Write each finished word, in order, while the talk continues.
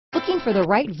Looking for the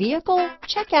right vehicle?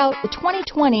 Check out the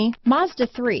 2020 Mazda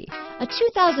 3. A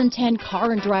 2010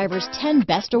 Car and Driver's 10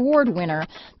 Best Award winner,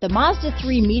 the Mazda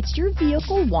 3 meets your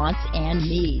vehicle wants and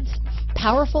needs.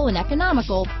 Powerful and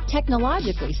economical,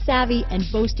 technologically savvy, and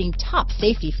boasting top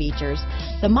safety features,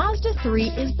 the Mazda 3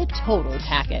 is the total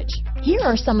package. Here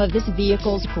are some of this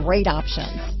vehicle's great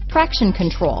options: traction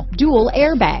control, dual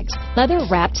airbags,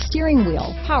 leather-wrapped steering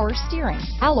wheel, power steering,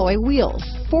 alloy wheels,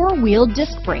 four-wheel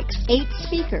disc brakes, 8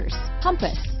 speakers,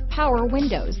 compass, power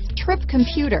windows, trip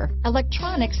computer,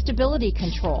 electronic stability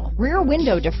control, rear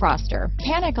window defroster,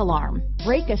 panic alarm,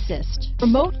 brake assist,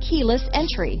 remote keyless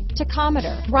entry,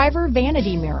 tachometer, driver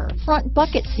vanity mirror, front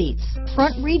bucket seats,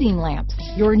 front reading lamps.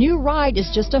 Your new ride is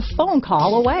just a phone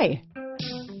call away.